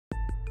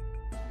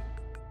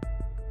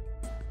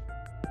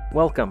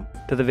Welcome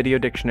to the Video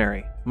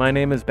Dictionary. My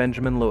name is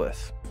Benjamin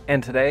Lewis,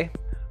 and today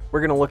we're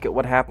going to look at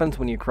what happens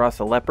when you cross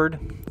a leopard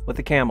with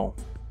a camel.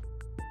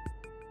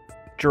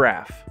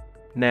 Giraffe.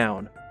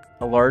 Noun.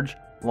 A large,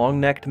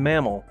 long-necked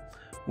mammal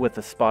with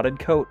a spotted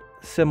coat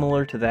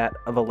similar to that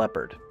of a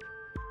leopard.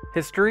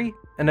 History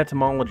and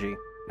etymology.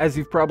 As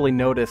you've probably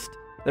noticed,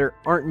 there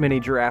aren't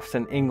many giraffes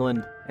in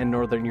England and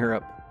Northern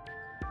Europe.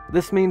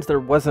 This means there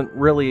wasn't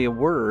really a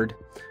word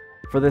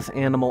for this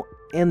animal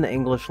in the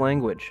English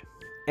language.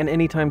 And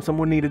anytime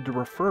someone needed to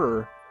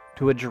refer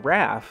to a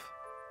giraffe,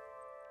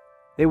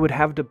 they would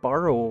have to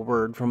borrow a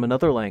word from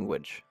another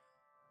language.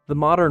 The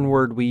modern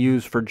word we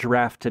use for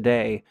giraffe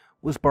today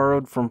was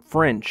borrowed from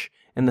French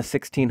in the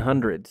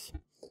 1600s,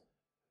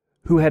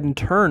 who had in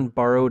turn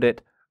borrowed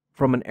it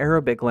from an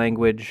Arabic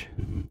language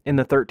in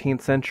the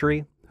 13th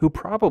century, who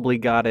probably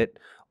got it,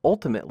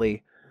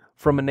 ultimately,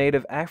 from a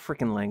native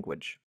African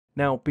language.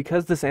 Now,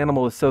 because this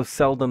animal is so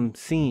seldom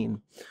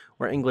seen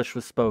where English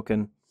was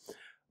spoken,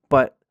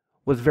 but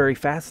was very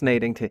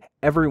fascinating to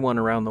everyone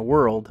around the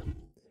world,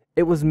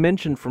 it was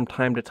mentioned from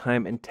time to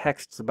time in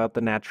texts about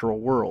the natural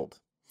world.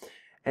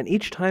 And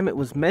each time it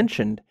was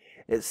mentioned,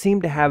 it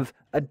seemed to have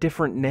a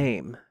different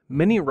name.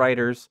 Many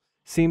writers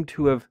seem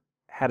to have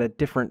had a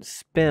different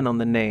spin on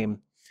the name,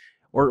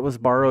 or it was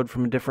borrowed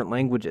from different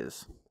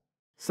languages.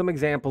 Some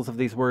examples of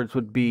these words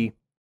would be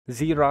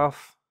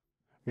giraffe,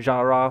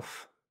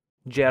 giraffe,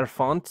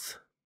 gerfant.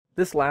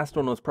 This last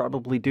one was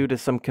probably due to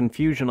some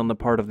confusion on the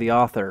part of the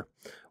author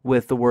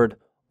with the word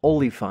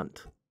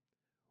olifant,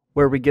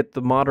 where we get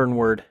the modern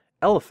word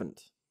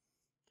elephant.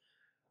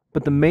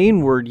 But the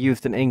main word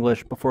used in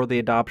English before the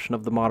adoption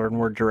of the modern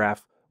word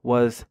giraffe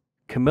was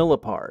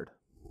camillipard.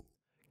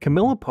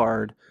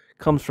 Camillipard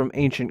comes from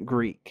ancient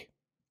Greek.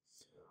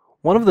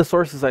 One of the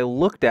sources I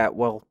looked at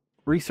while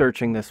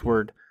researching this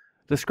word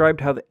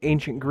described how the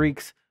ancient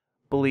Greeks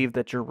believed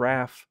that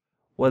giraffe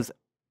was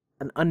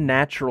an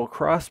unnatural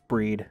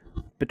crossbreed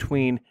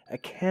between a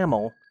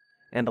camel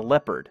and a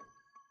leopard.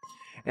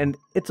 And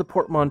it's a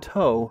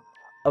portmanteau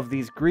of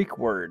these Greek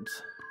words,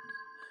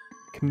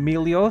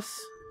 kamelios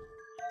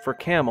for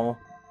camel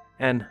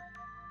and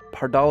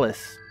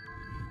pardalis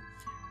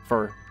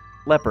for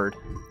leopard.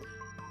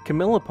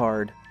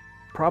 Camillipard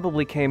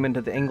probably came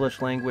into the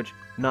English language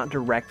not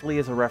directly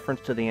as a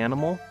reference to the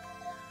animal,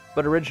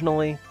 but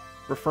originally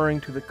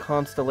referring to the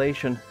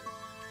constellation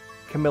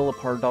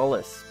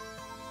Camillipardalis.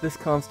 This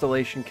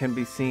constellation can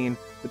be seen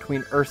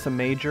between Ursa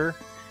Major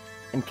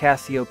and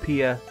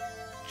Cassiopeia,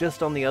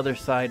 just on the other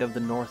side of the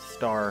North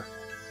Star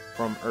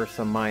from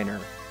Ursa Minor.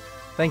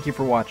 Thank you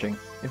for watching.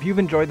 If you've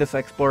enjoyed this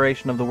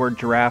exploration of the word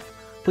giraffe,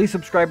 please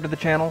subscribe to the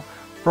channel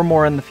for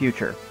more in the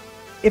future.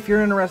 If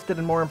you're interested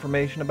in more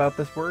information about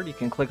this word, you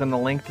can click on the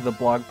link to the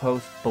blog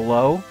post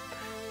below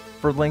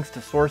for links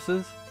to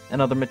sources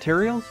and other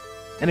materials.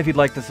 And if you'd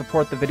like to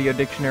support the Video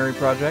Dictionary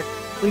project,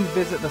 please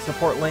visit the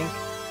support link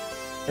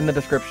in the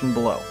description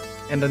below.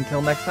 And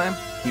until next time,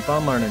 keep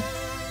on learning.